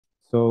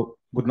So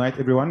good night,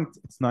 everyone.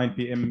 It's 9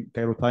 p.m.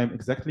 Cairo time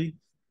exactly,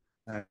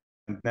 and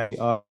now we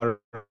are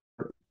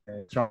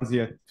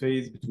transient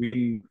phase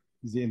between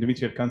the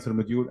endometrial cancer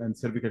module and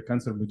cervical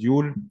cancer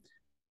module.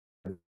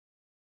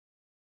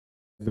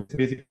 The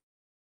basic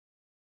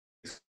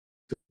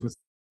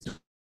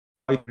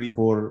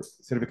for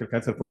cervical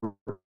cancer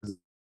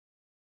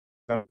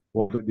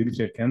for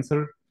endometrial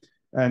cancer,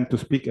 and to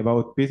speak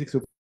about basics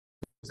of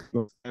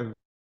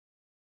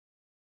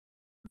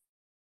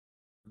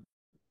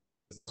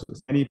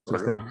Hany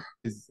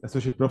is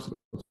associate professor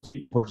of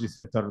Oncology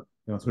Center at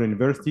Mansour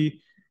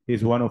University. He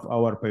is one of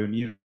our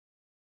pioneers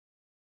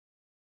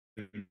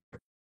in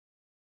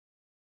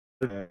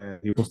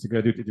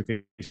postgraduate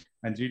education,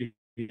 and really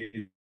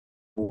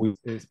we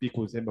speak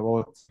with him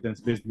about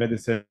evidence-based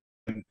medicine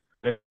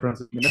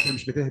references. من الناس اللي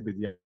مش بتهبد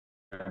يعني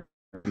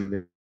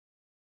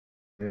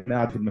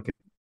قاعد في المكان.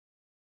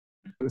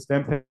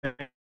 Islam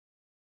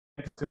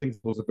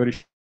was a very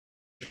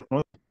short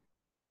note.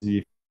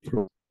 The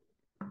floor.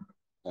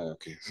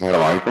 اوكي،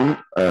 السلام عليكم.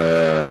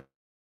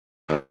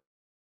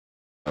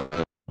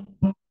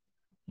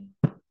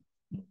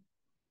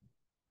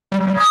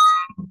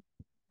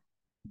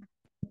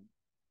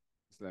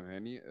 اسلام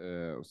هاني،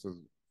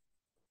 استاذ.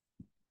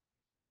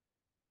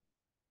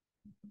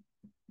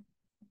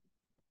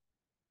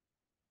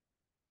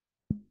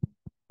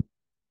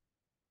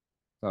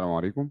 السلام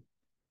عليكم.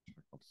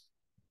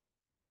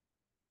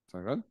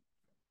 شغال.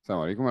 السلام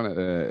عليكم. انا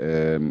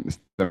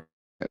اسلام.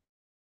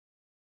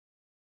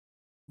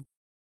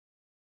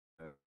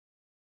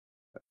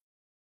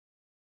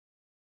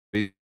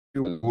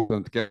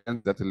 كان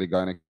ذات اللي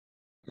جاينك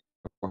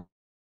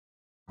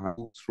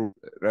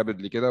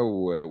رابidly كده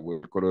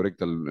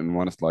والكولوريكتال ان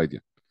وان سلايد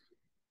يعني.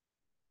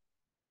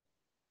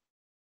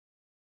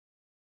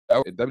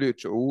 ال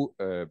WHO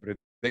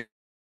بريدكت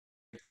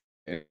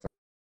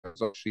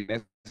 25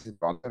 ناس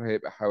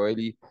هيبقى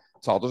حوالي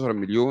 19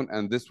 مليون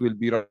and this will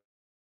be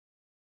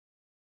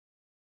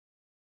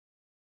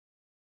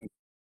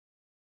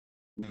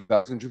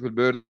نشوف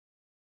البيرد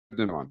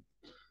طبعا.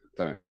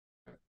 تمام.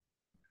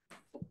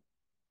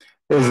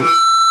 Is the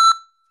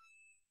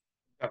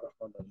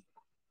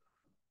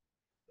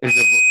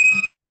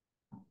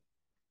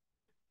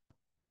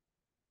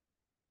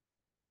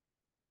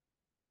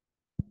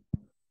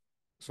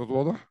الصوت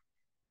واضح؟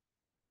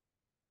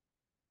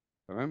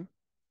 تمام.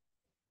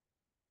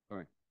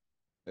 تمام.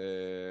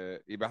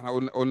 يبقى احنا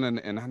قلنا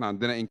ان احنا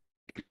عندنا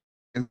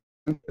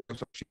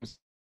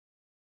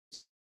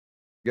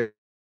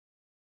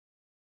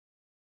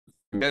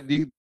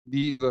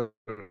دي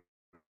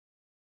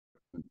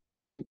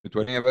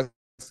بتورينا بس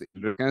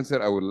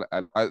الكانسر او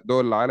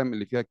دول العالم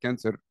اللي فيها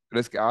الكانسر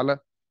ريسك اعلى،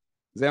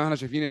 زي ما احنا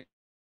شايفين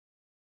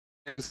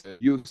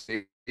يو اس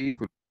اي.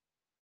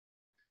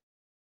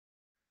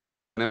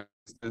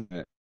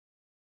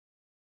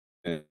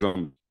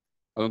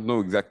 I don't know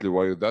exactly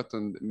why that,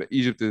 and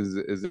Egypt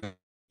is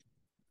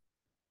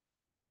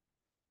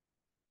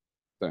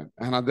طيب.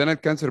 احنا عندنا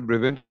الكانسر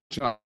بريفنشن،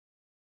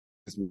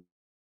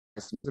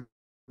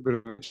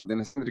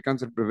 عندنا سكندري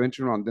كانسر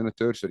بريفنشن وعندنا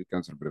تيرشري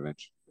كانسر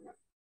بريفنشن.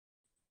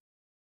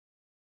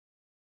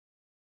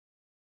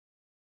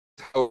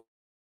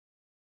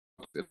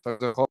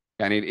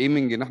 يعني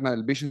الايمنج ان احنا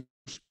البيشنت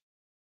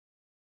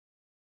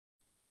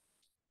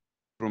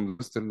فروم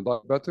ويسترن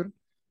دايت باترن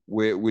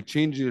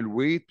وتشينج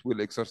الويت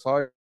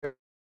والاكسرسايز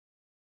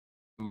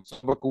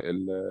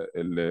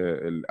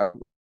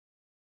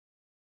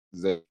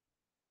زي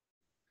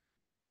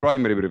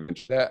برايمري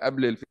بريفنشن ده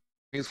قبل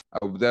الفيس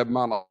او ده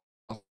بمعنى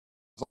أصح.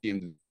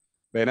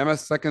 بينما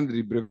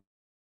السكندري بريفنشن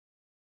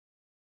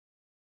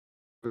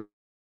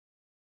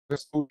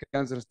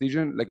كانسر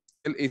ستيجن لكن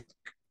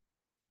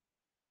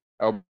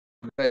او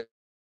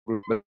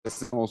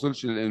بس ما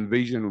وصلش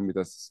للانفيجن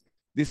والميتاسيس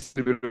دي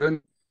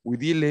بريفنشن،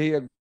 ودي اللي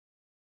هي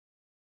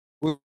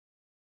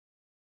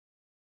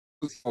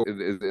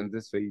in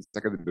this phase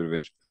secondary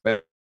prevention.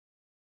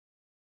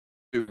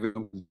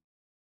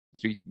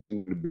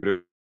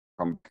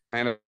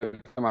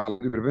 مع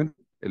البريفنت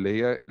اللي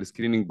هي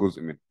السكريننج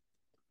جزء منه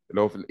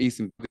اللي هو في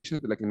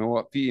الاسيمبتوماتيك، لكن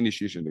هو في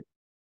انيشيشن.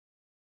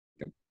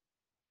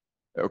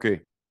 اوكي.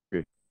 اوكي.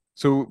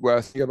 So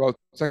we're thinking about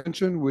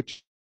prevention,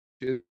 which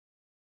is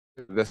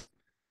this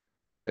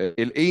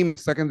aim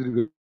secondary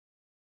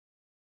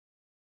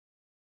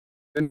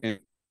prevention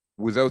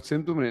without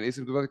symptom and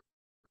asymptomatic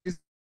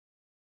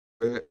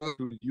to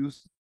reduce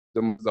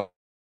the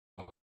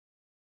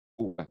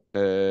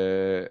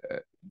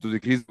to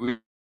decrease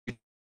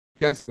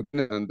cancer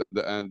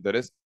and the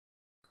risk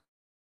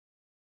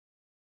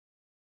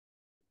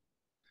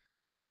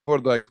for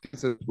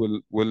diagnosis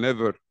will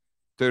never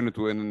turn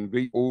to an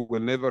invasion or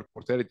will never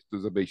mortality to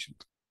the patient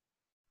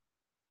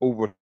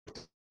over.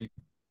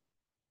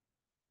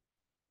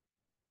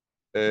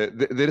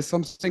 There is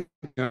something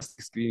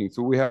screening, so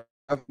we have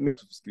mix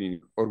of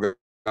screening,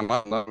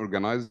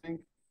 organizing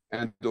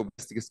and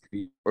domestic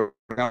screening.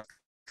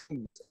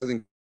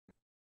 Organizing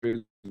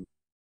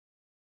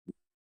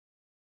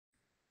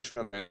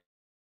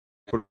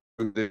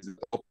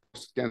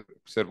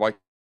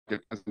cervical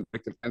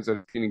colorectal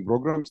cancer screening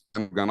programs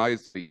and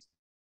organized phase.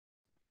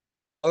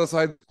 Other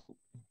side.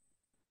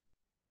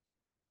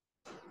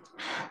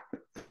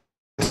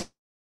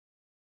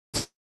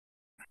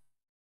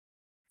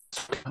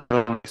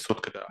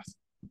 الصوت كده احسن.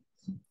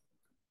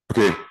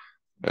 Okay.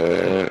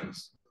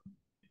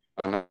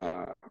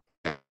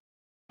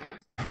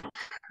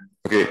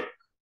 Okay.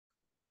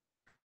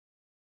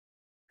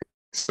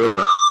 So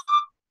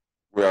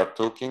we are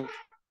talking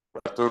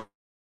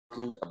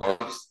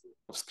about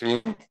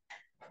screening.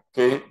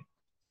 Okay.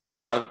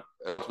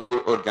 To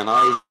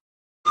organize.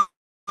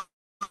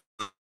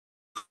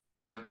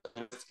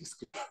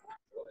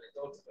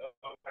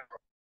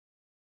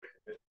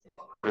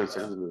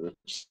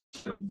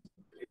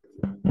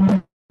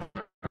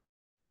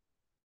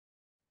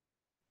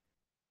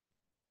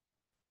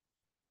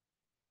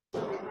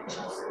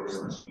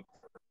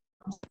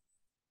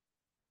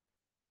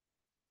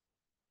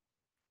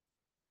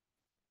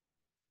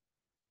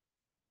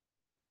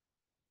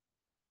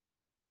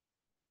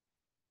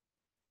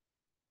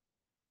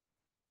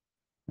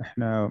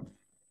 احنا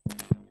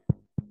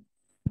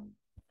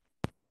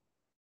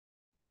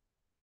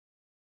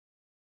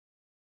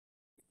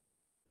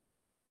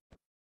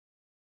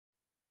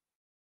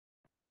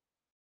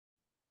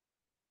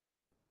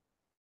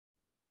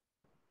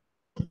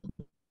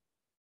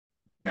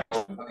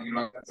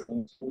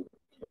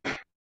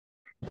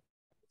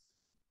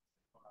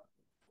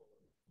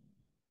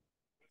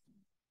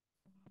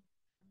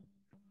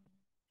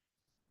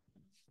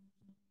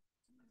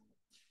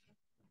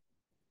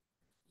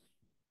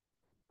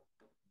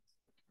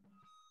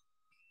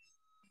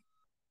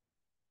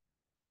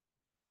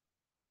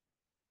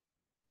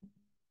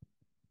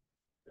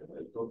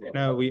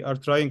we are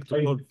trying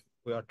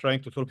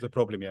to solve the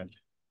problem يعني.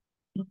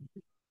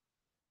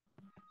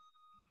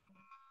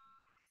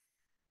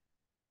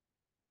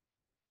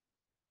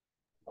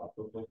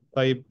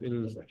 طيب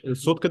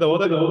الصوت كده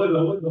واضح؟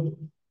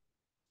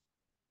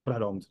 روح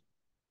العمدة.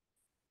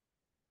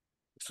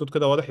 الصوت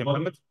كده واضح يا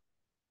محمد؟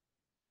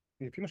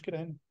 في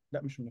مشكلة هنا؟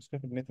 لا مش مشكلة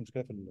في النت،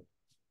 مشكلة في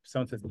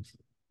الساوند سيستم.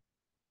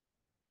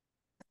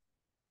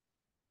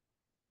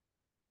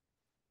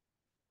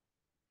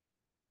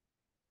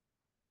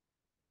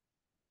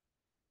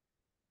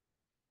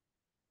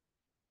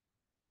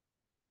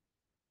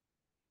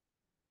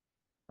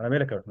 على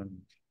مالك يا رحمن؟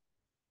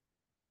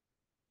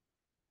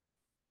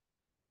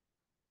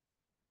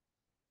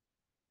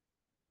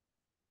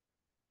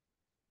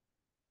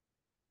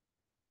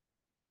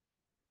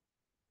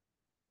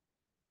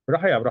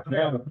 راح يا عبد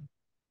الرحمن.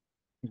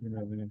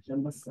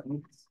 عشان بس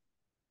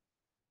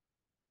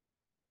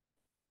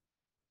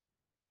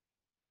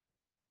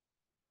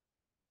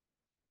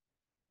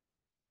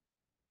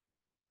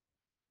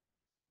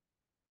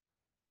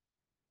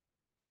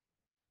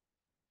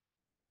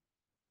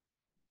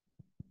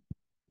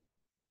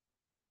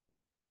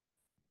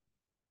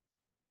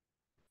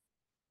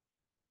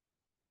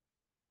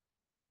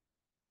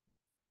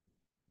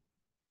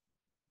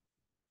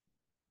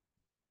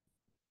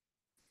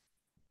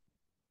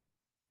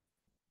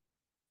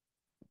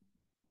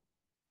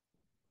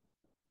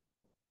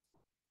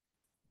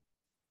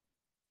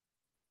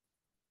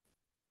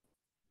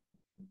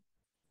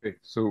Okay,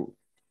 so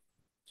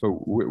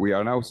we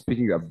are now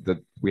speaking of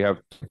that we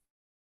have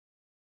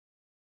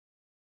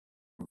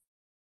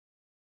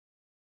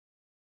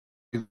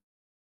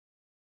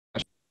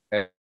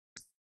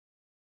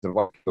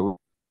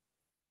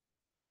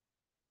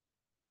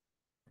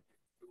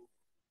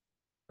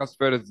as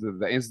far as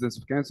the incidence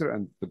of cancer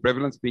and the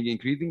prevalence being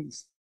increasing.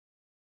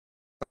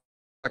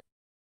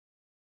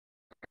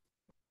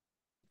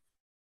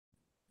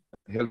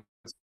 Health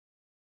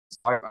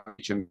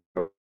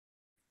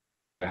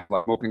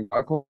smoking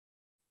alcohol,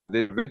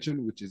 the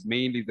prevention, which is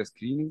mainly the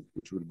screening,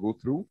 which we'll go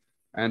through,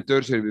 and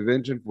tertiary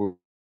prevention for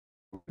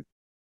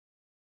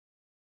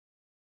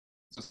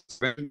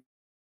suspension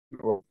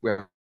of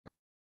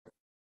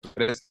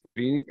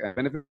screening and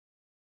benefit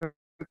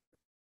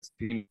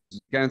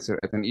cancer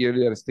at an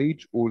earlier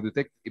stage or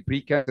detect a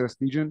precancerous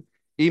lesion,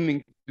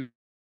 aiming to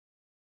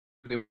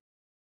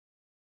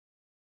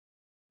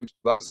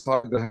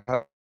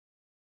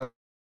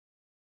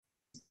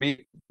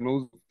make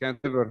diagnosis can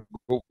never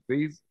go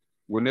phase,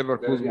 will never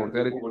cause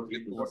mortality or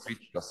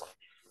treat us.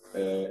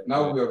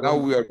 Now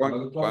we are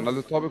going to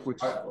another topic,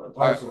 which is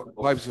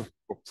types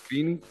of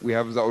screening. We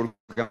have the organ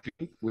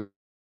screening, which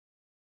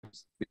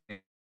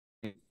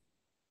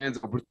and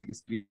the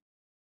opportunity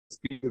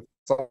screening.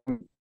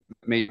 Some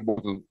may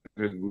important.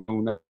 There is no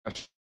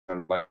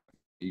national life.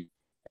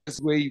 This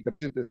way, the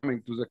patient is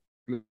coming to the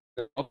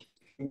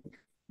clinic,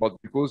 but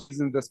because it's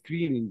in the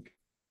screening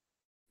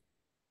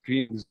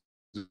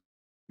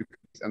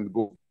and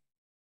go.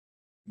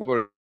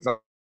 For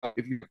example,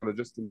 if you are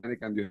just in clinic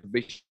and you have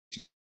patient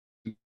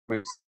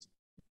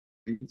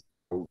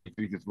or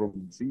treated from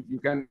disease, you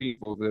can be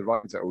for the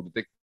right or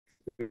detect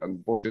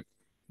and watch it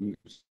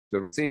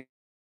the same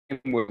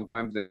way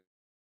sometimes that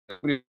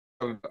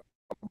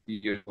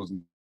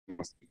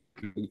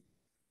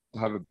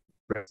have a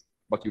breast,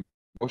 but you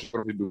push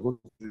for it because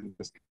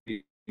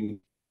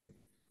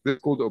This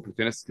is called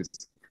opportunistic.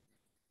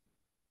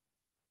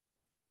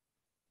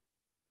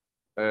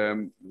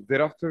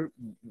 Thereafter,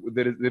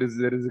 there is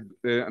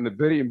a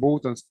very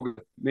important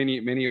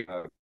many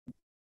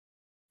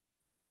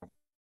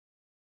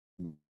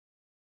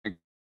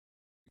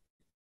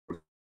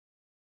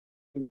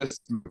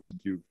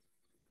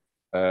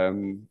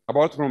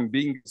apart from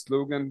being a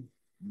slogan,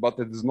 but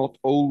it is not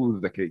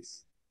always the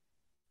case.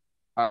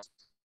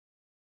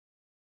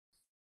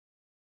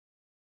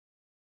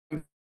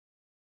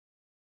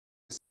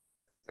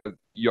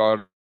 You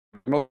are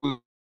not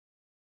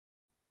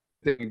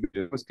taking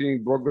the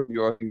screening program,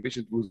 you are a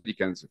patient with the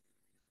cancer.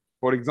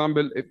 For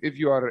example, if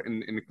you are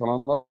in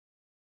Canada,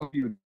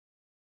 you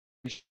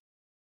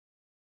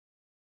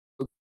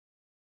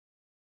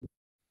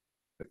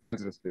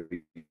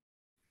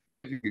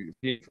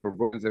for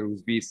cancer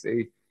with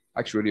BSA,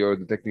 actually you are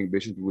detecting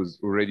patient who was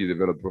already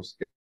developed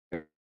prostate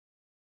cancer.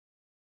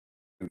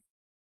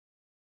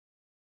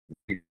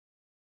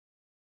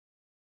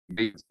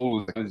 It's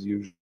always as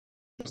you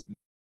just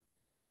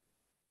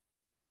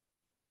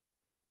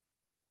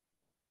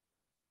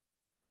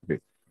okay.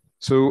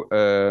 So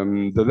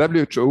the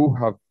WHO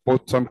have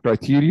put some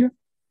criteria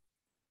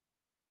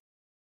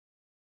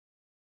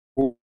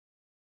for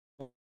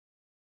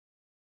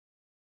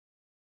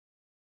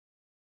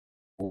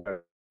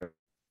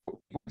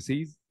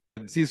disease.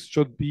 Disease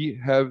should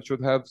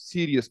have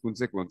serious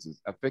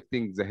consequences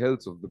affecting the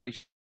health of the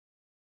patient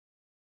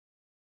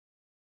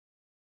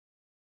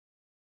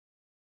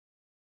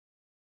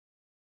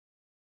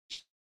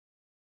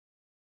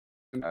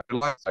and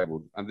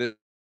reliable. And this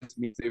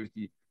means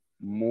safety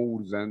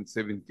more than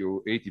 70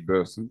 or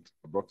 80%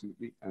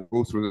 approximately, and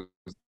go through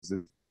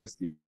the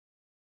testing.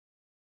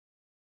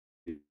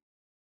 You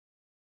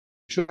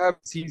should have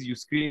disease you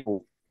screen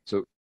for.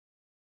 So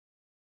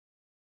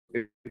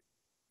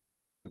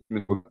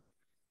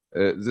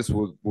this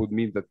would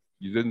mean that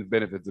you didn't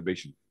benefit the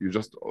patient. You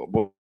just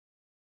so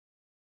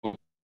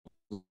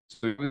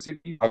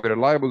you have a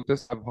reliable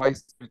test, have high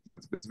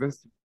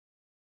specificity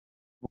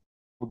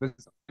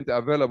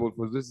available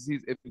for this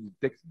disease if you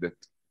detected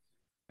it.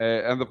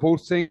 And the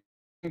fourth thing,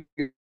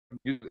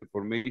 use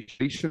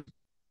information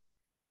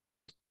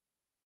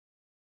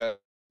the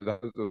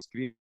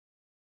screen.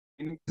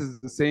 This is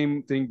the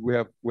same thing we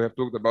have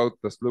talked about.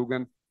 The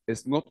slogan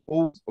is not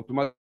always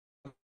automatic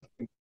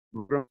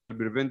program to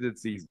prevent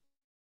disease.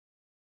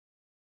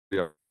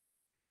 Yeah.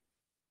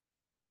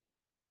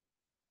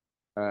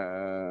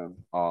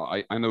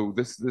 I know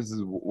this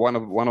is one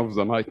of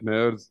the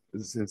nightmares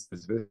since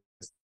this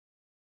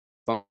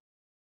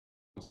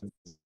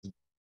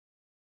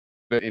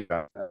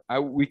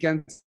we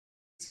can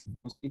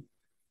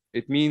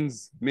it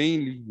means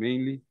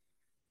mainly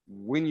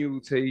when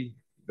you say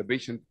the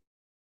patient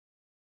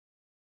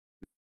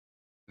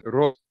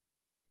wrote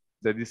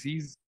the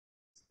disease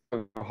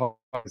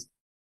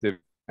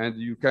and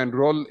you can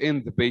roll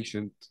in the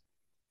patient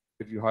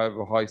if you have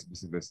a high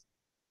specificity.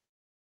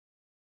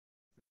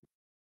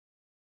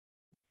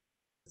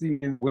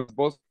 It means when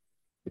it's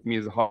it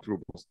means high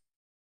true positive.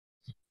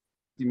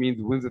 It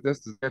means when the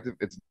test is negative,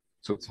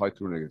 it's high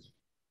true negative.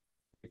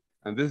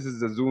 And this is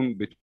the zone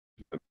between.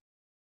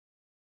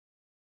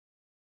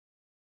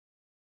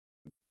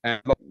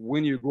 And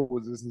when you go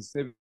with this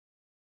sensitivity,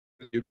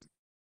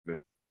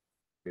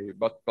 okay,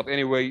 but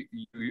anyway,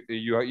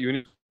 you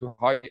need to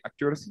high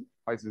accuracy,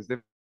 high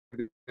sensitivity.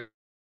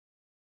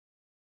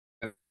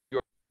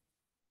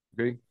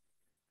 Okay.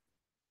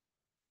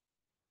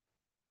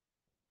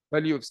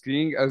 Value of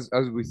screening, as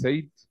we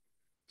said,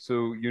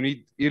 so you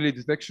need early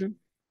detection,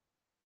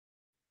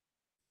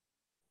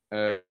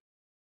 and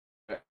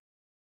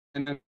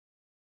then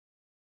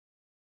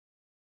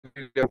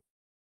the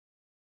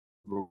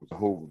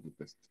whole of the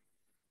test.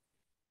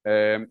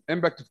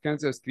 Impact of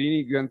cancer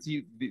screening, you can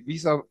see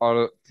these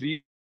are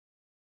three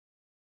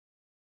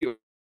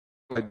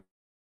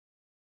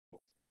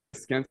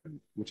cancer,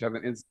 which have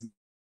an incidence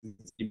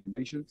in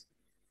patients.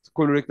 It's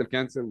colorectal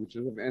cancer, which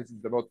has an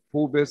incidence about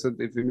 4%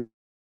 in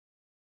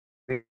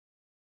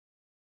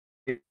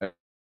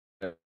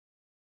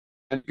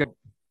and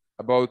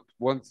about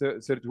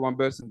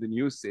 31% in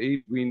USA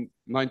between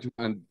 19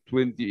 and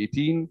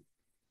 2018.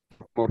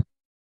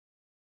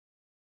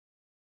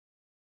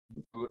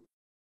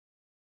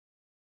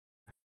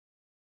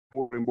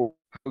 More and more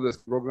this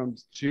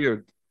programs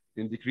shared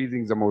in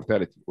decreasing the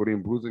mortality or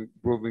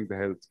improving the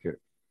health care.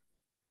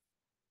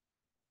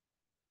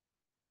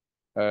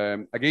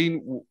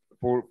 Again,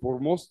 for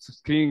most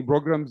screening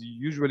programs, you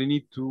usually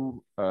need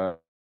to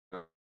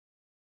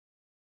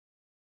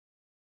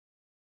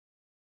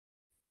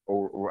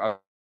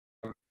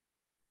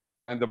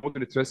and the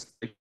moderate risk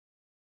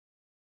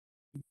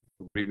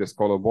previous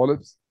colon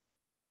polyps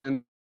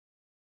and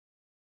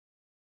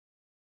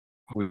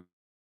with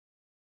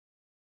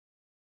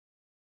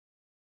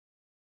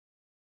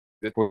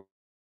for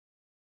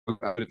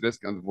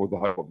risk and for the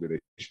high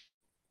population.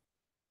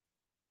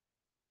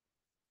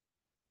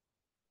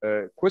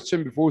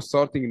 Question before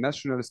starting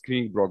national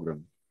screening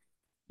program.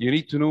 You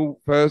need to know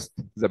first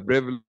the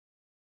prevalence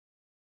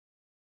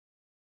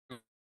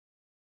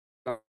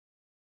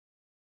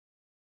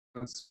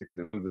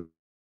The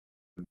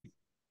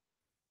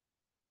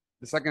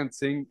second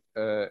thing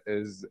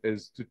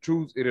is to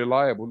choose a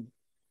reliable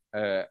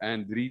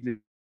and readily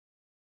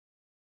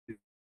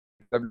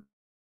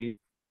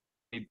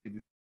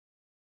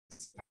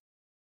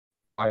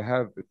I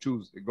have to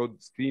choose a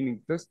good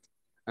screening test,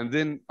 and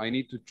then I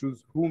need to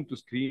choose whom to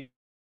screen.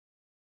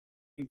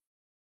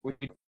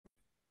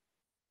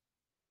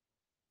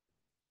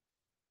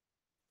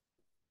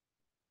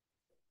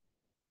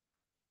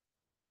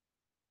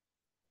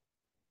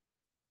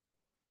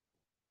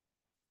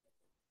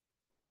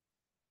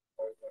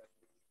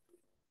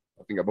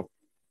 I think above.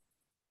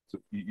 So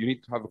you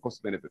need to have a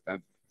cost benefit,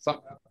 and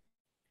some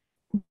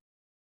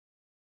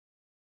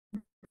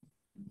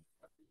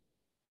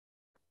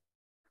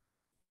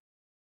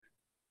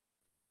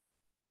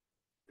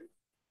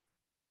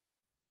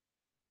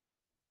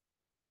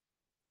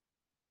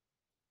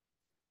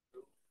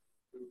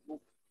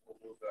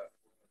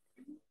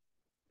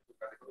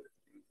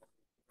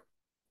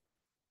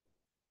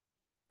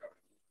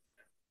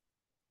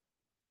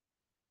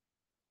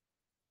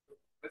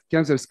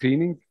cancer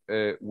screening.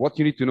 What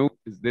you need to know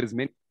is there is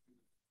many.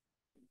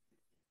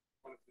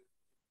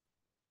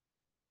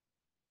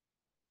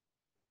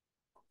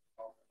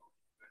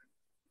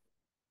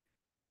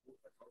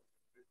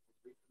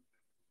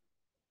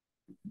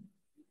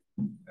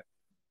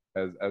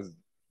 As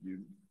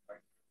you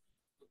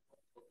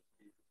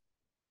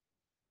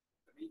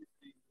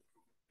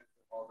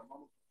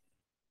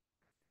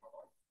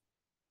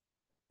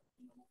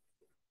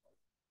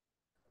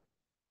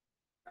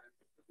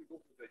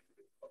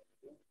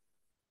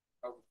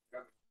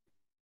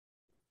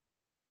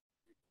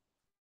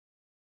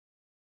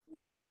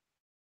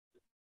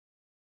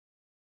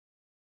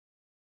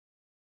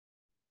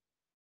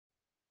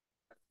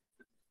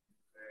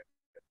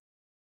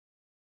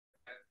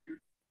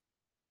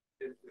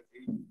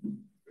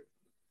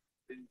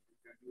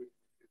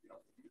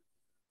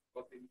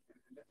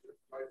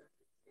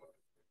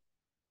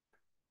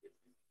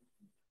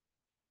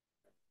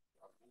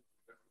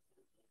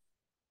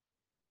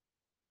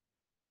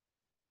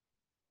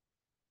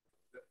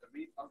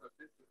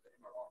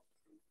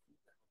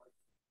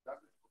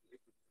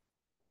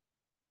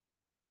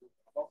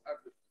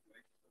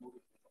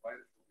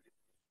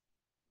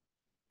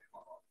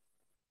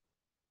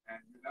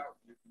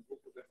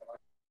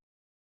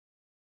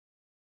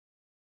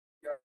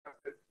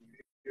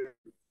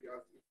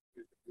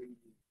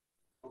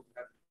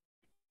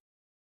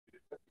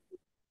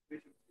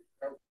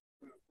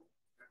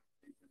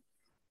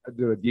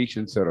the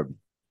radiation therapy.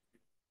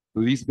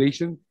 So these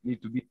patients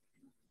need to be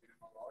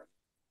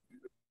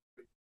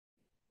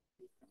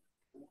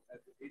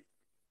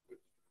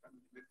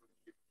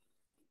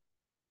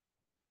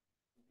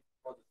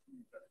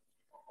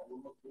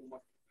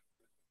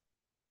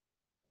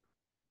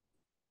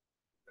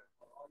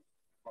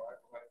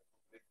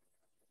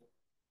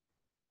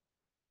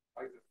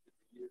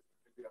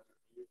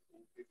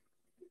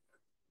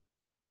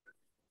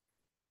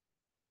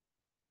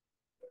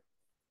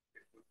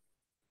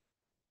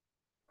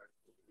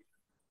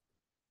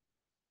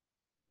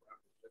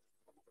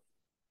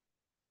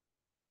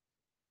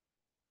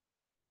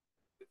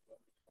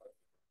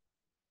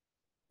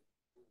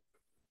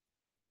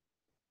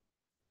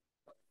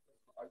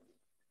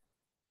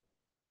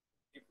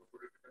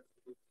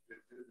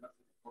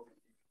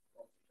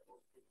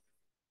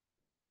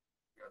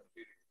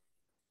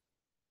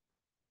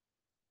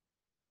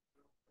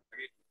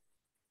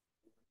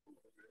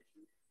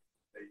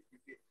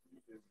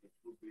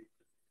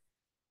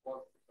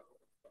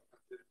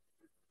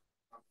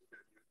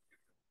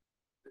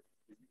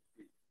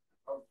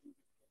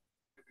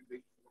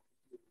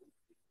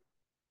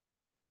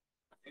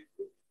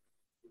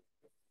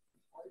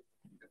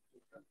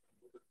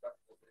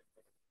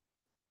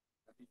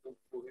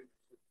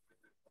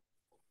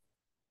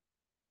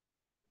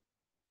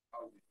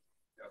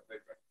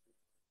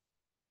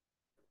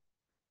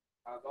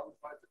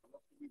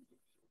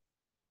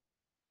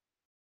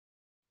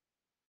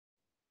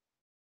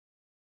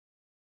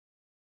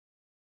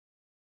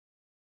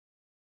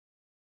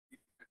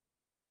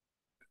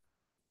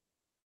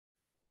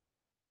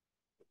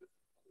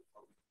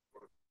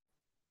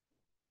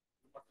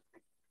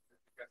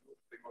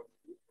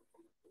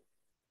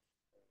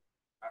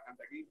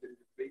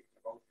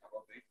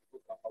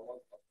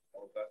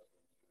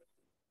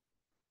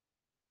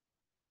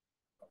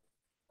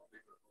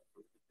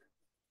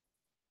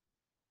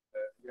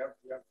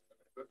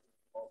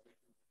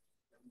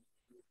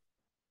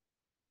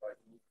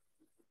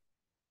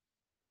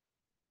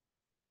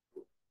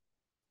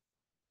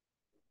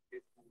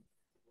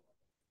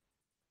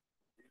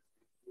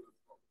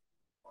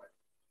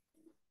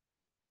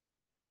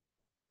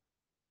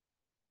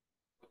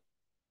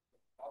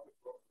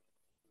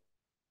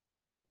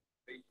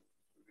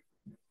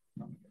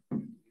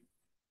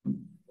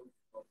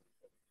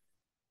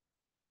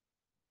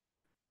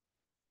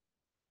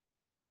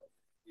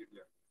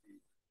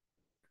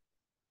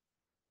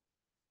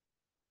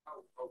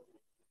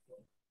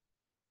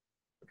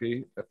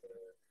okay.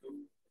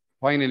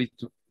 Finally,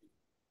 to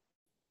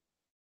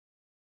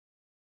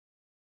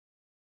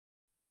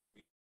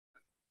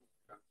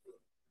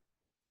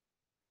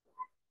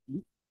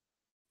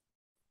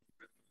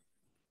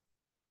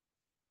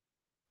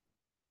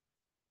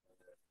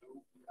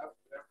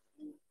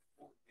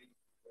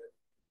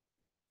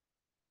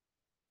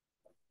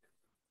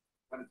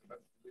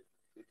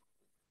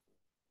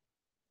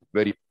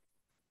very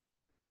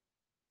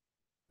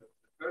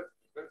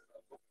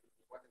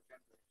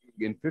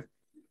in 50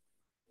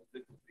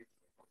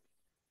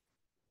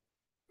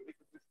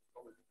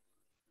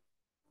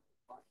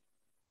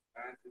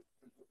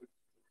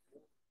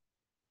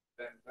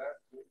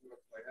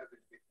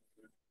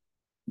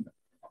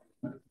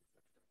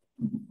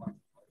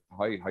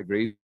 high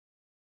grade.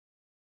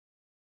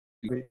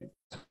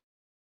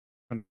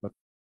 but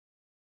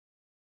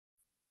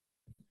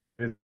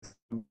is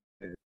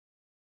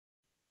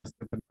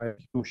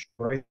huge,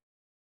 right?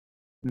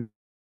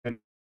 And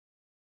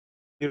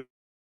here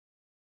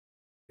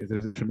is the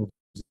resolution of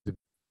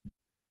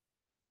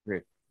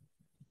Great.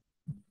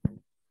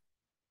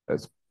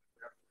 That's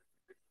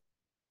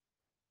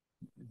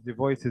the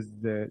voice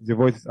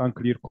is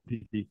unclear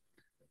completely.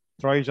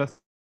 Try just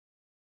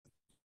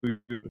to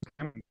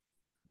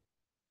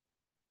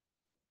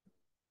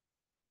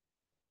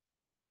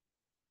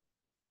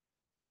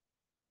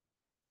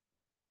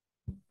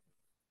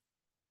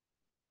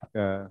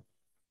uh,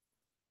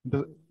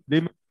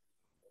 ليه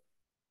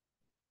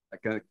I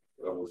can.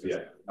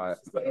 مذيع.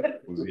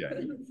 مذيع.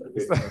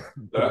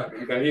 لا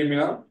you can hear me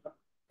now.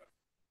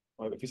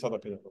 هيبقى في صدى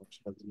كده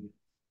مش عايزين.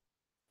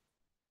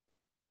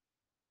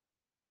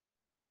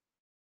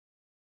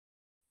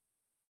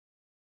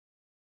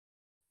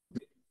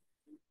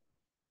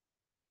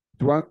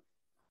 One,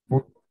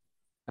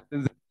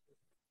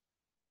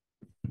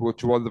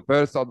 which was the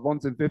first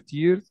advance in 50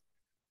 years.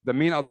 The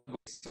main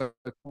advance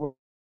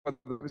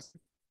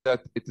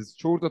that it is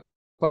shorter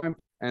time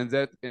and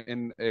that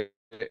in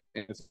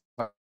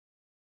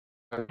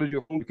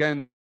you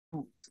can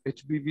do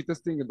HPV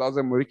testing and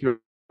other molecular,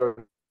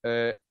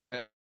 uh,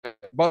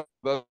 but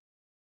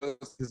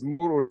is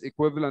more or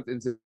equivalent in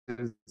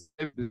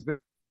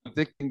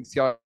detecting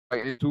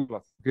CIN2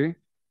 plus. Okay,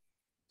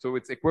 so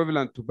it's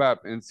equivalent to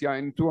BAP and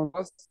CIN2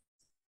 plus,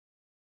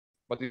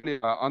 but in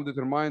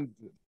undetermined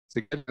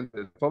significant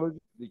pathology,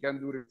 they can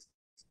do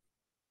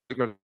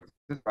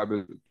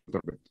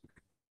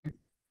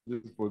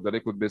for the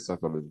liquid-based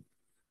cytology.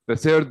 The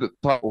third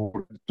type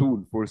or tool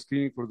for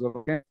screening for the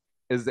cancer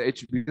is the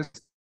HPV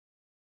test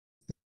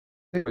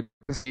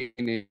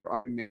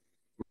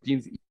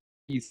proteins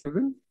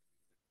E7,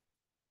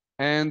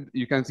 and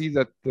you can see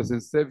that the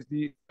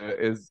sensitivity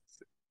is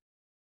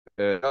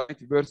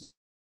 90%,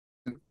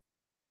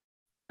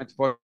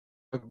 95%,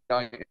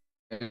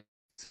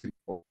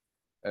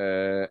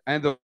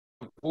 and the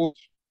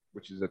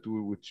which is a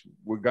tool which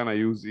we're gonna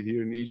use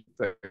here in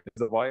Egypt is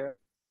the via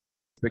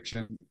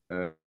inspection.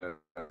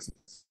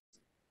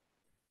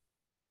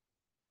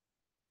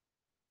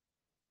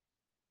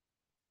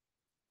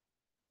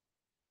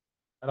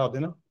 انا اقعد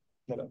هنا؟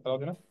 لا لا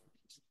اقعد هنا.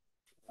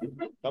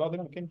 اقعد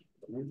هنا مكاني.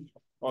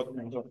 اقعد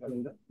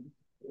هنا.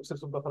 بص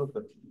الصوت ده خلاص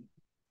كده.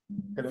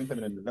 اتكلم انت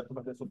من اللابتوب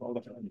هتلاقي الصوت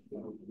اوضح.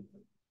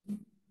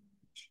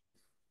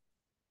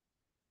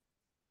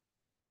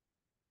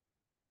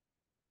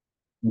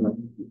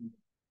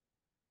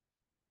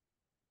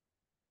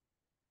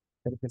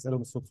 عارف اساله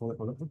بالصوت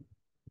واضح ولا لا؟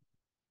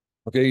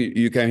 Okay,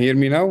 you can hear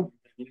me now?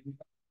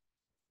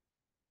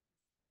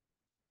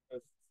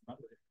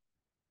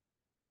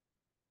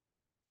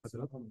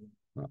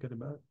 اتكلم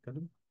بقى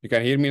اتكلم. You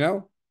can hear me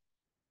now?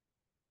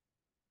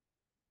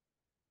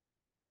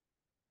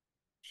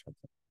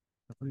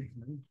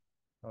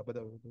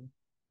 بدأ.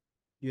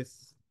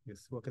 يس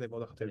هو كده يبقى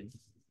واضح تاني.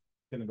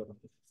 اتكلم بقى.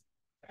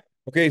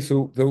 Okay,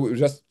 so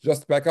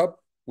just back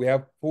up. We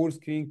have 4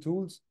 screening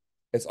tools.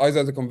 It's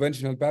either the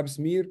conventional Pap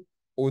smear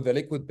or the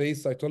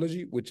liquid-based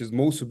cytology, which is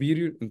more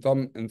superior in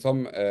some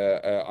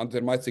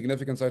undetermined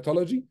significant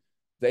cytology.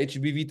 The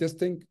HPV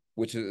testing,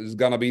 which is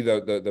gonna be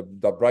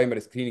the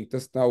primary screening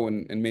test now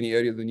in many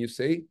areas in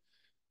USA,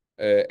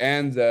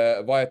 and the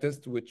VIA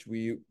test, which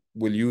we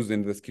will use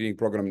in the screening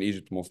program in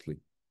Egypt mostly.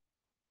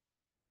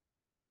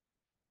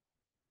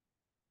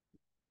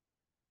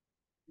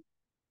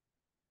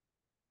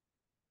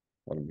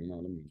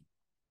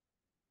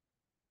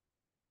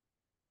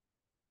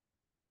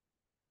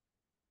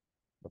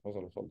 ده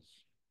فصل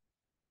خالص.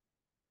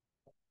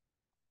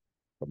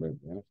 طب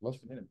يعني خلاص.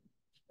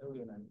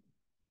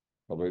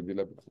 طب دي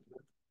لعبة.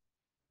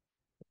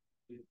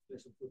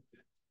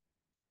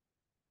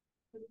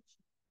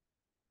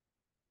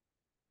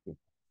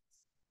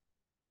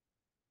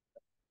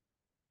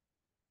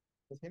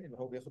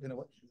 هو بياخد هنا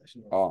وقت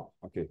عشان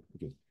Okay.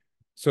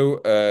 So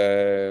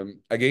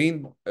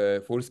again,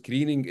 for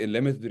screening in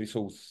limited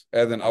resource,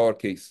 as in our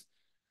case,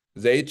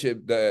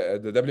 the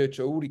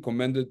WHO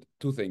recommended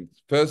 2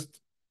 things.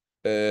 First,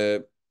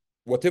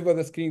 whatever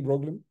the screening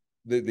program,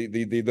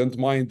 they don't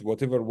mind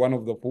whatever one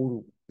of the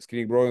 4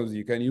 screening programs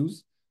you can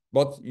use,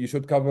 but you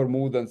should cover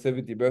more than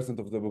 70%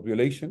 of the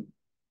population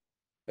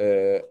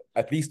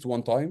at least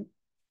one time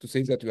to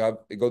say that you have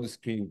a good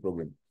screening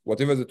program,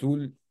 whatever the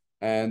tool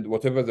and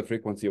whatever the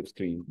frequency of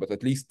screening, but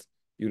at least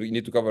you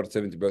need to cover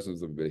 70% of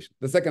the population.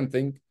 The second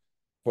thing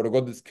for a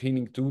good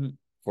screening tool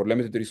for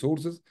limited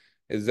resources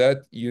is that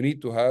you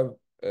need to have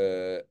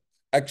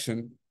action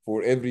for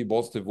every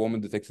positive woman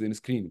detected in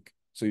screening.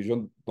 So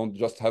you don't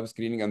just have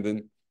screening and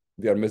then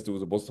they are missed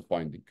with a positive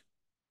finding.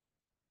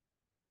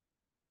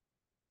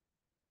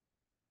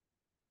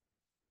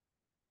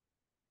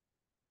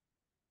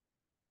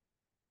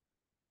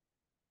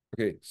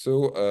 Okay,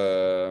 so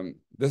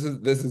this is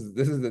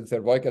the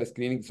cervical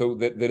screening. So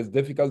there is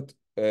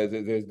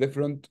there is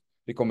different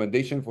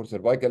recommendation for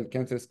cervical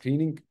cancer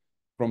screening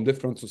from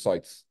different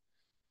societies.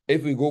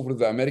 If we go for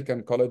the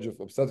American College of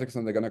Obstetrics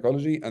and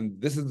Gynecology, and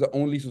this is the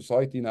only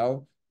society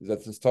now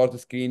that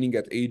starts screening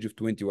at age of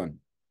 21,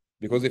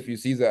 because if you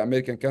see the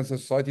American Cancer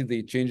Society,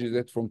 they changed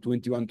it from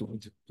 21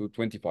 to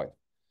 25.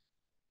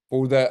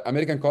 For the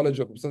American College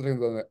of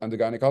Obstetrics and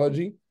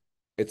Gynecology,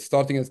 it's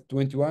starting at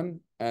 21,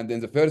 and in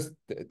the first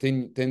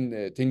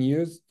 10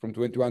 years, from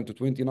 21 to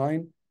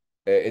 29,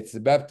 it's a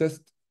BAP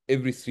test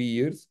every 3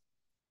 years.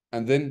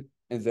 And then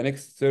in the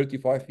next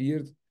 35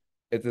 years,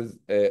 it is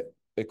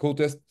a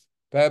co-test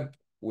PAB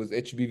with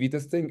HPV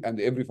testing, and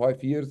every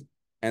 5 years,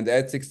 and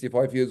at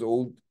 65 years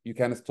old, you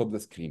can stop the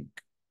screening.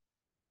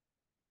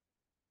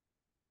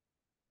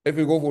 If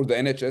we go for the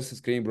NHS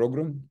screening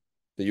program,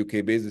 the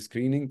UK-based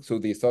screening, so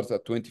they start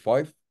at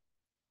 25.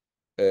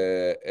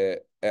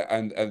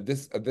 And at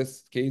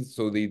this case,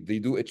 so they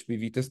do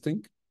HPV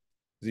testing.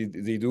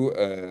 They do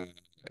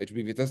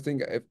HPV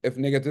testing. If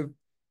negative,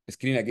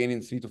 screen again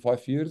in 3 to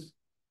 5 years.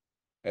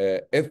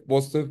 If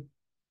positive,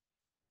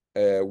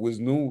 with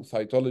no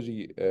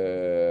cytology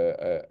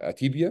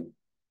atypia,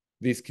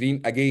 they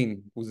screen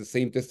again with the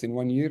same test in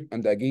 1 year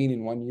and again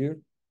in 1 year.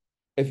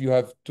 If you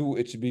have 2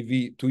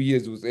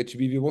 years with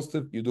HPV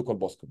positive, you do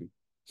colposcopy.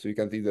 So you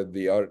can see that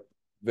they are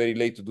very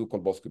late to do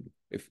colposcopy.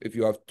 If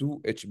you have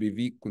 2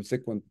 HPV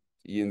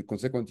in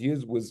consequent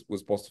years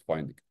with positive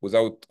finding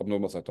without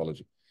abnormal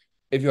cytology.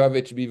 If you have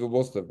HPV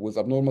positive with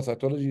abnormal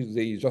cytology,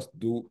 they just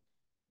do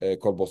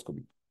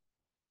colposcopy.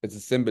 It's a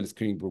simple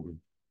screening program.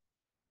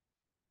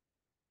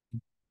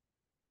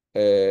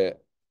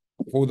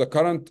 For the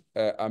current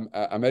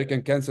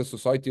American Cancer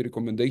Society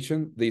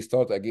recommendation, they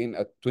start again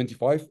at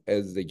 25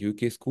 as the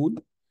UK school.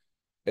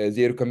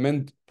 They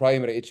recommend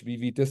primary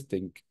HPV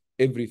testing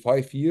every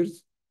 5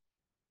 years.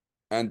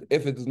 And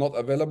if it is not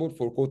available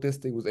for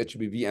co-testing with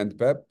HPV and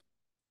PAP,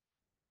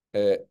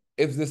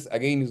 if this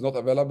again is not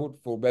available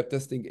for PAP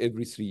testing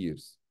every 3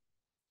 years.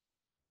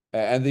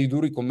 And they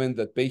do recommend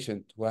that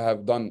patients who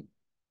have done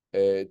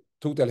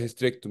total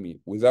hysterectomy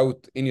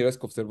without any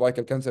risk of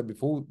cervical cancer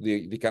before,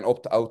 they can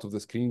opt out of the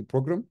screening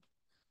program.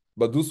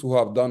 But those who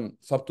have done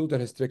subtotal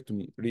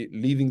hysterectomy,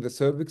 leaving the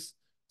cervix,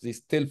 they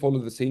still follow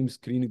the same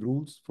screening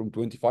rules from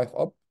 25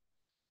 up.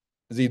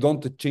 They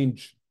don't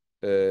change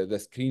the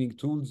screening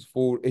tools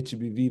for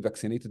HPV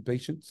vaccinated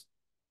patients.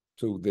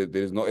 So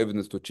there is no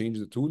evidence to change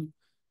the tool.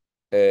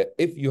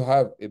 If you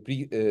have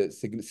a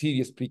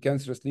serious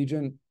precancerous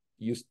lesion,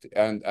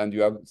 and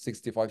you have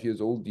 65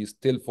 years old, you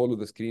still follow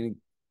the screening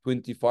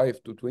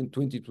 25 to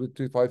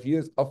 25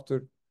 years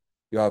after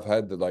you have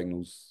had the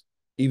diagnosis,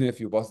 even if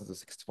you pass at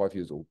 65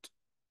 years old.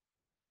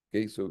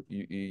 Okay, so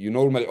you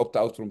normally opt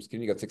out from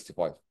screening at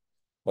 65.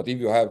 But if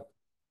you have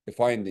a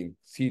finding,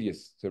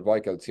 serious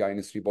cervical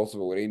CINS3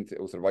 possible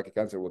or cervical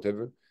cancer,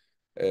 whatever,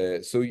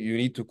 so you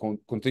need to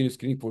continue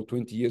screening for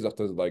 20 years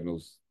after the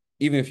diagnosis,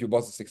 even if you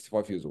pass at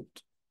 65 years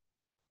old.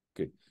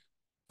 Okay,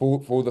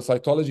 for the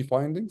cytology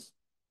findings,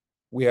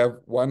 we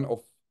have one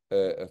of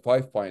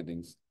 5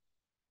 findings.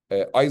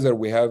 Either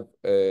we have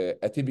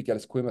atypical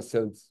squamous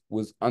cells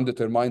with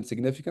undetermined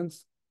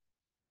significance,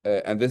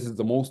 and this is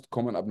the most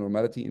common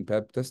abnormality in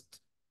PAP test,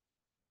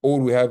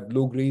 or we have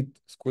low-grade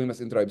squamous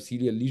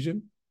intraepithelial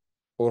lesion,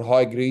 or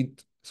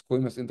high-grade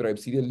squamous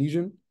intraepithelial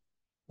lesion,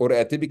 or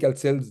atypical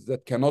cells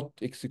that cannot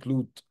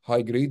exclude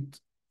high-grade,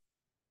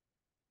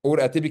 or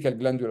atypical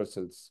glandular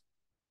cells.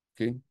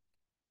 Okay.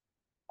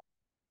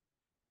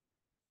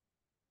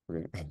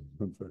 Okay.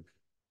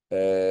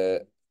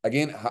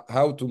 Again,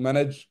 how to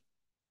manage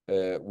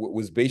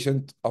with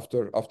patient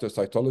after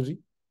cytology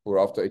or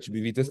after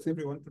HPV testing?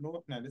 Everyone to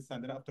know,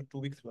 after 2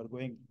 weeks, we are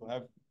going to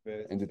have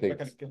in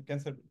details.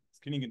 Cancer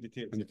screening in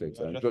details.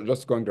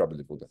 Just going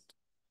rapidly for that.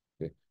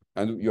 Okay.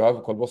 And you have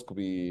a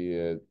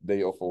colposcopy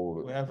day off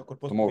or we have a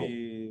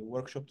colposcopy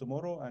workshop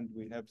tomorrow, and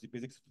we have the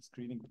basics of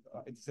screening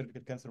in the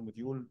cervical cancer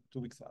module 2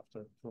 weeks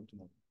after from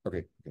tomorrow.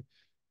 Okay. Okay.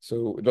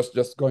 So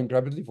just going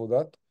rapidly for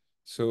that.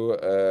 So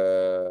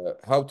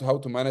how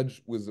to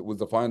manage with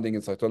the finding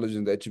in cytology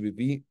in the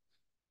HPV?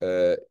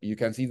 You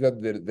can see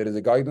that there is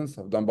a guidance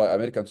done by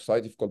American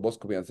Society of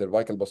Colposcopy and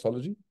Cervical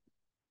Pathology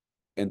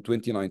in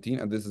 2019,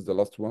 and this is the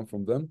last one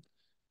from them.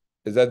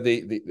 Is that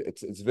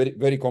it's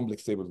very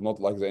complex table, not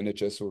like the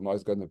NHS or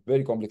NICE guidance,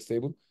 very complex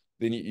table.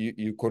 Then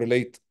you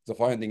correlate the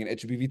finding in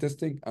HPV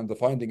testing and the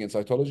finding in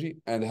cytology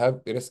and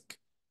have a risk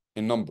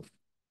in number.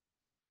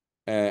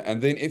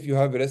 And then if you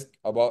have a risk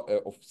about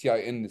of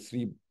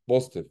CIN3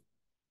 positive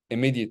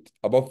immediate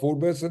above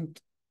 4%,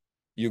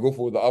 you go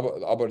for the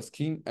upper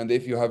scheme, and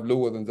if you have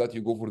lower than that,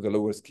 you go for the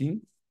lower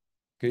scheme.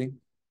 Okay.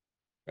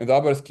 In the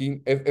upper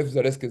scheme, if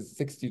the risk is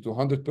 60 to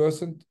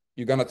 100%,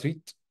 you're gonna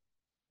treat.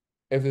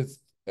 If it's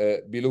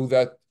below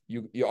that,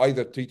 you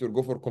either treat or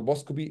go for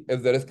colposcopy. If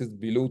the risk is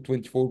below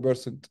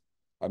 24%,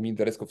 I mean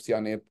the risk of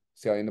CINA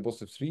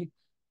positive 3,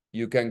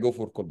 you can go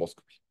for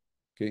colposcopy.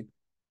 Okay.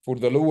 For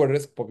the lower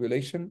risk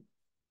population,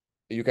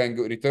 you can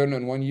go return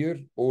in 1 year,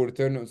 or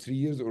return in 3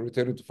 years, or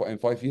return in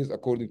 5 years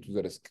according to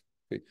the risk.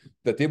 Okay.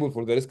 The table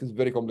for the risk is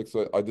very complex,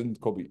 so I didn't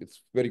copy.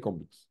 It's very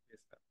complex.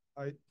 Yes.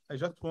 I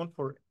just want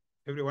for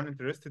everyone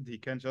interested, he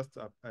can just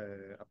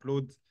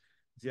upload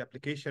the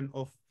application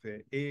of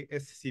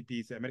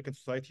ASCP, the American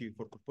Society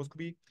for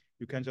Colposcopy.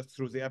 You can just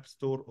through the App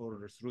Store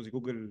or through the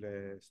Google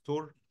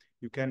Store,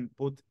 you can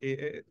put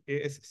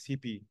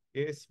ASCP,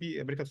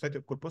 American Society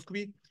of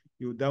Colposcopy.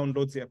 You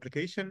download the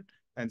application,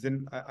 and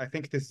then I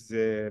think it is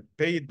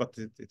paid, but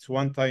it's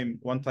one time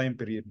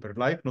per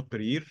life, not per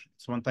year.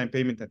 It's one time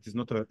payment. That is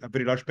not a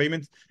very large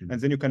payment. And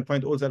then you can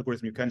find all the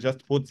algorithms. You can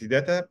just put the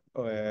data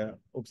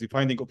of the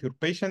finding of your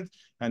patient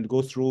and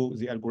go through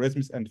the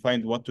algorithms and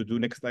find what to do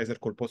next, either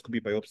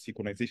colposcopy, biopsy,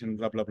 colonization,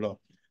 blah, blah, blah.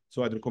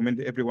 So I'd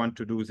recommend everyone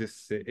to do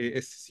this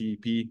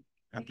ASCP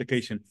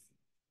application.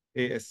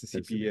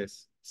 ASCP,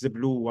 yes. It's the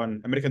blue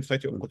one, American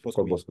Society of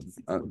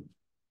Colposcopy.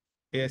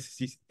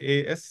 ASCC,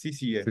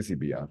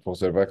 CCB, yeah, for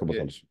cervical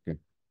pathology. Okay.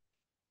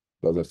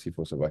 The other C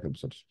for cervical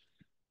pathology.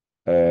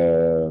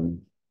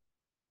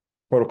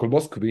 For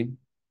colposcopy,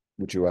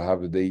 which you will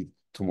have a day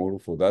tomorrow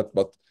for that,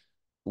 but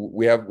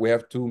we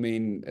have two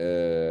main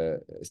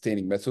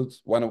staining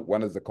methods.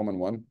 One is the common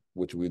one,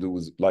 which we do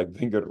with light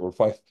vinegar or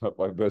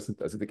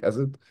 5% acetic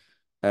acid,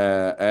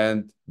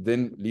 and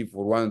then leave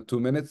for 1 or 2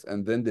 minutes,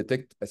 and then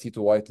detect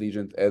aceto-white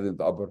lesion as in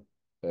the upper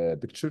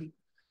picture.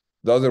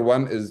 The other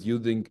one is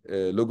using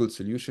local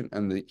solution,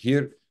 and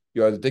here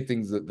you are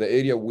detecting the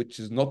area which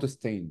is not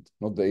stained,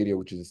 not the area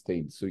which is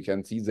stained. So you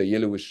can see the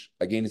yellowish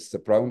against the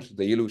brown.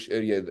 The yellowish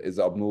area is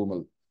the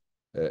abnormal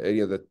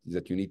area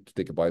that you need to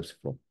take a biopsy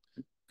from.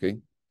 Okay.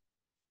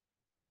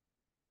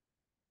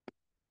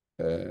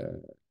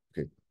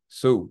 Okay.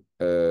 So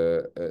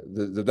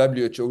the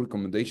WHO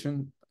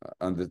recommendation,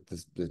 and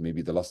this may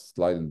be the last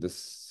slide in this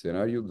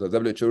scenario. The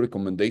WHO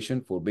recommendation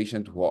for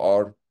patients who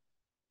are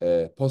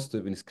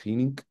positive in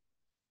screening.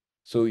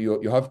 So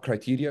you have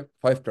criteria,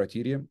 5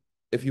 criteria.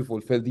 If you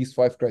fulfill these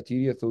 5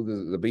 criteria, so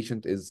the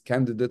patient is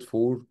candidate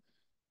for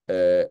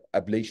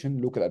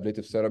ablation, local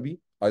ablative therapy,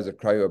 either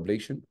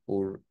cryoablation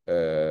or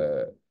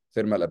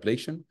thermal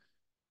ablation.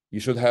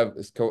 You should have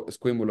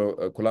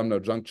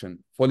squamocolumnar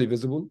junction fully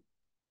visible,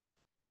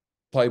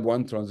 type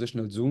 1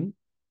 transitional zone,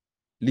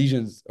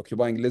 lesions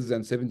occupying less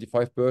than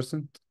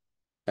 75%,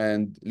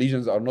 and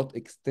lesions are not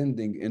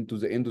extending into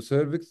the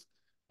endocervix,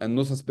 and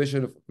no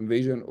suspicion of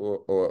invasion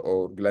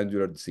or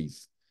glandular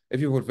disease. If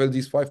you fulfill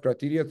these 5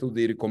 criteria, so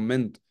they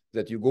recommend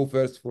that you go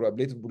first for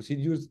ablative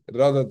procedures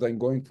rather than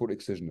going for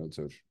excisional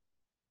surgery.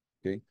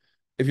 Okay.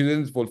 If you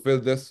didn't fulfill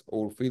this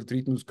or fail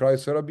treatment with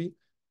cryotherapy,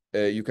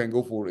 you can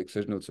go for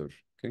excisional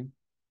surgery. Okay.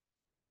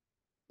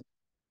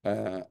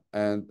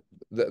 And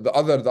the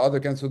other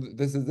cancer,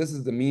 this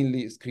is the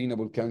mainly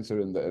screenable cancer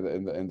in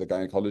the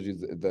gynecology,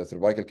 the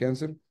cervical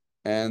cancer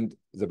and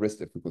the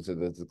breast, if we consider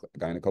that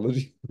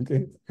gynecology.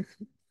 Okay.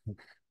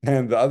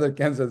 And the other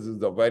cancers is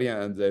the ovarian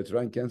and the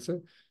uterine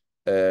cancer.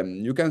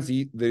 You can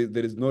see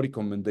there is no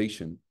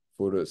recommendation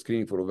for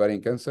screening for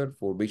ovarian cancer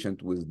for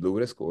patient with low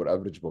risk or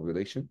average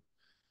population.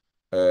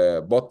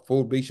 But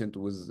for patient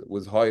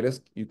with high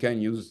risk, you can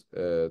use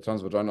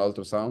transvaginal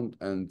ultrasound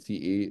and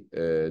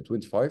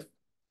CA25.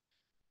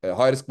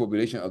 High risk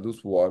population are those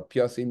who are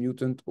PSA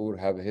mutant or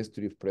have a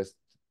history of breast,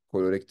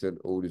 colorectal,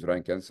 or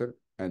uterine cancer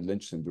and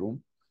Lynch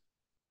syndrome.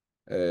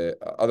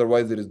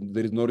 Otherwise,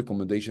 there is no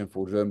recommendation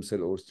for germ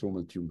cell or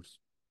stromal tumors.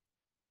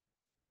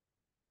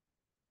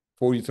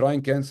 For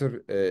uterine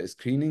cancer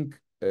screening,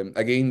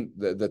 again,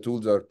 the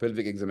tools are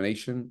pelvic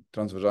examination,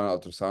 transvaginal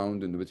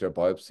ultrasound, endometrial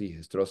biopsy,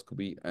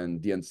 hysteroscopy,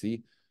 and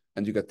DNC.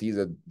 And you can see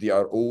that they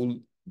are all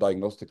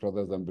diagnostic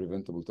rather than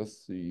preventable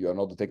tests. So you are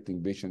not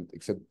detecting patient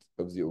except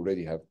if they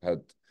already have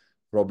had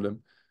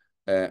problem.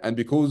 And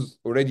because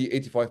already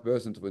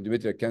 85% of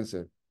endometrial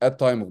cancer at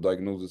time of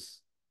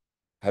diagnosis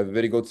have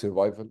very good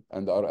survival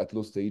and are at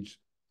low stage,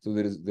 so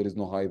there is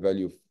no high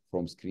value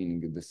from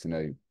screening in this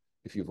scenario.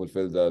 If you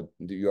fulfill that,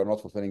 you are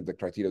not fulfilling the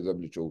criteria of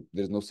WHO.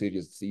 There is no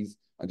serious disease,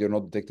 and you're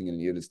not detecting in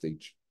an early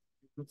stage.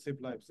 Not save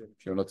lives.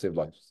 You're not save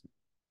lives.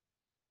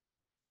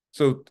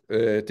 So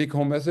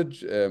take-home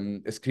message: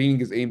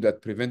 screening is aimed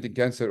at preventing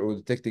cancer or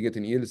detecting it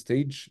in early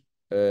stage.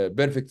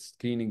 Perfect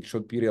screening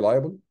should be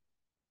reliable,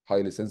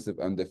 highly sensitive,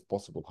 and if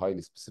possible,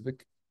 highly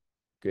specific.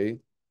 Okay,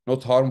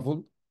 not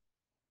harmful.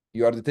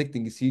 You are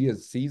detecting a serious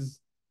disease,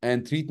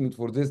 and treatment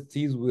for this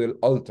disease will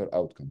alter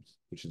outcomes,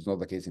 which is not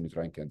the case in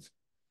uterine cancer.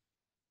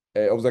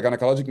 Of the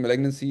gynecologic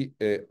malignancy,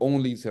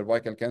 only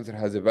cervical cancer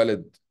has a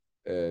valid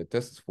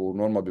test for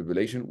normal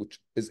population, which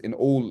is in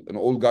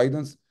all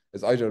guidance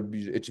is either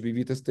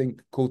HPV testing,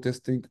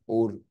 co-testing,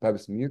 or pap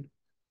smear.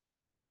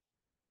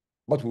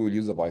 But we will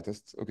use the BI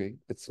tests. Okay,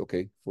 it's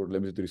okay for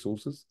limited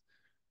resources.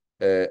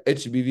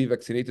 HPV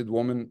vaccinated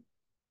women,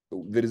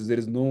 there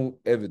is no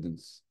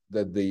evidence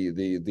that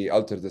they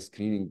alter the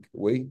screening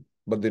way,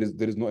 but there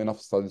is no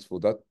enough studies for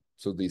that.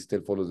 so they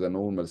still follow the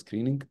normal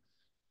screening.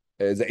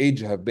 The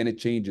age have been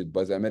changed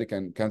by the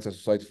American Cancer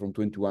Society from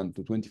 21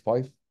 to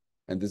 25,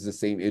 and this is the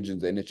same age in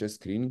the NHS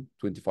screening,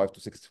 25 to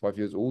 65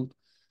 years old.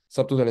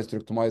 Subtotal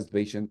hysterectomized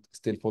patient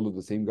still follow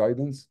the same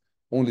guidance.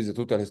 Only the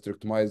total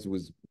hysterectomized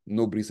with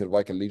no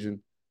pre-cervical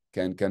lesion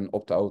can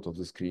opt out of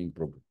the screening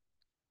program.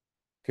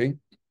 Okay.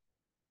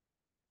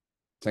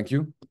 Thank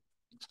you.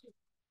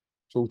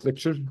 Short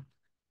lecture.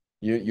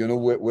 You know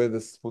where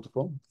this photo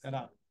from?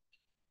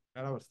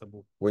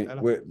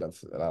 Where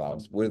that's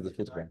where the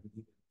photo from؟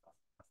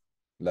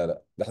 لا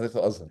ده حديقة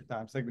الأزهر.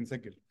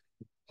 بنسجل.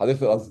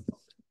 حديقة الأزهر.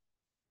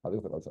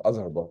 حديقة الأزهر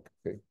أزهر بارك.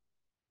 اوكي.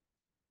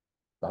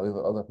 حديقة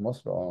الأزهر في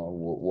مصر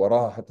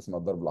وراها حتة اسمها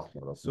الدرب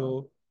الأحمر.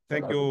 So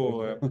thank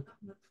you.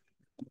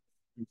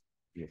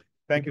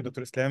 Thank you,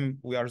 Dr. Islam.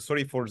 We are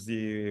sorry for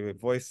the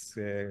voice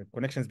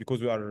connections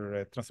because we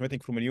are transmitting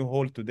from a new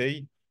hall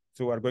today.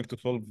 So we are going to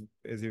solve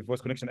the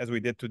voice connection as we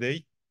did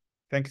today.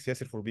 Thanks,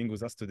 Yasser, for being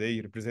with us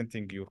today,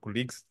 representing your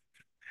colleagues.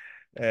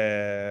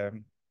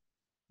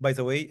 By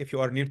the way, if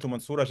you are near to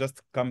Mansoura,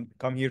 just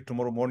come here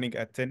tomorrow morning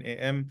at 10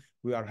 a.m.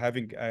 We are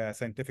having a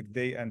scientific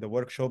day and a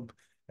workshop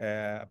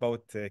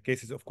about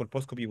cases of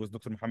colposcopy with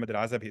Dr. Mohammed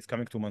Al-Azab. He is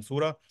coming to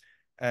Mansoura.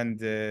 And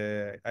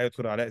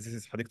Dr. Ala, this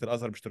is حديقة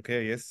الأزهر مش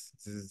تركيا. Yes,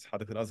 this is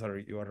حديقة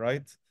الأزهر. You are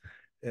right.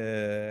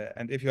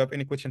 And if you have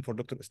any question for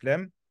Dr.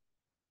 Islam,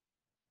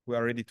 we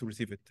are ready to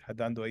receive it.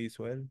 حد عنده أي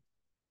سؤال?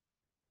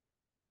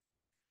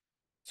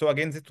 So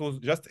again, this was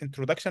just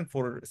introduction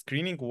for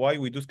screening, why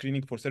we do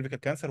screening for cervical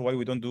cancer, why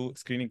we don't do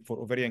screening for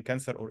ovarian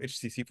cancer or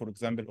HCC, for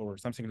example, or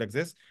something like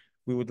this.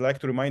 We would like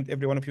to remind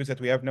every one of you that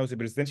we have now the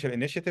presidential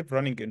initiative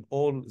running in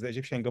all the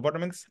Egyptian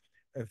governments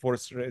for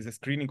the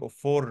screening of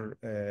 4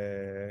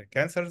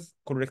 cancers: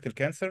 colorectal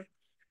cancer,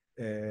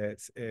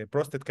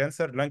 prostate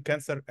cancer, lung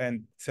cancer,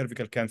 and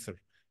cervical cancer.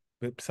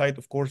 Beside,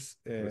 of course,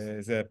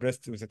 the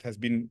breast that has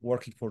been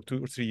working for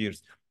 2 or 3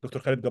 years. Dr.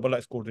 Khalid Gabala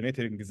is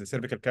coordinating the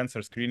cervical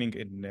cancer screening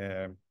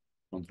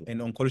in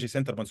Oncology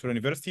Center, Mansoura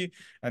University,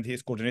 and he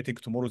is coordinating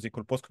tomorrow the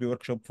colposcopy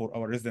workshop for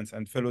our residents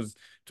and fellows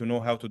to know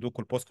how to do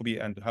colposcopy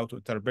and how to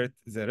interpret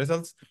the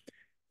results.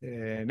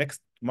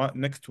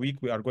 Next week,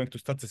 we are going to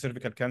start the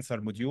cervical cancer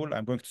module.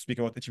 I'm going to speak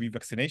about HPV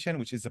vaccination,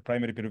 which is the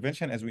primary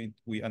prevention, as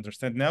we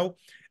understand now,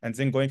 and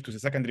then going to the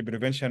secondary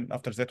prevention.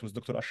 After that, with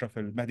Dr. Ashraf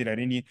Al-Mahdi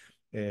Al-Arini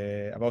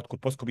about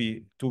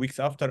colposcopy 2 weeks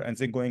after, and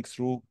then going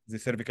through the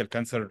cervical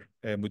cancer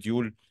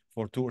module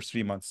for 2 or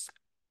 3 months.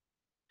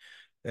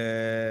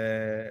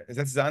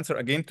 That's the answer.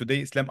 Again, today,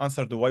 Islam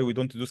answered why we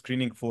don't do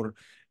screening for.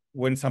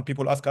 When some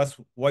people ask us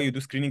why you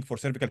do screening for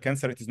cervical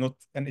cancer, it is not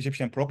an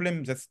Egyptian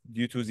problem. That's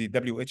due to the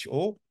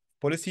WHO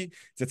policy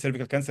that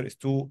cervical cancer is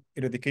to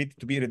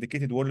be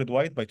eradicated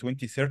worldwide by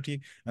 2030,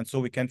 and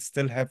so we can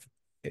still have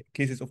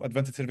cases of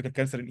advanced cervical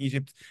cancer in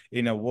Egypt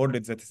in a world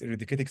that is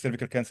eradicating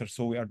cervical cancer.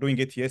 So we are doing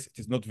it. Yes, it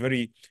is not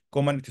very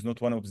common. It is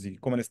not one of the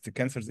commonest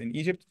cancers in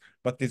Egypt,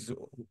 but it is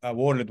a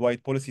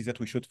worldwide policy that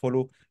we should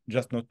follow,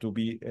 just not to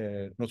be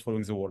not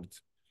following the world.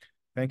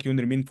 Thank you,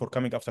 Nermin, for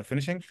coming after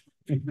finishing.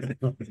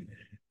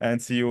 And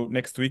see you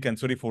next week. And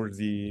sorry for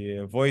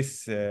the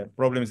voice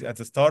problems at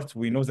the start.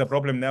 We know the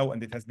problem now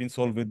and it has been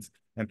solved.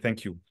 And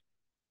thank you.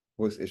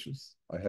 Voice issues. I have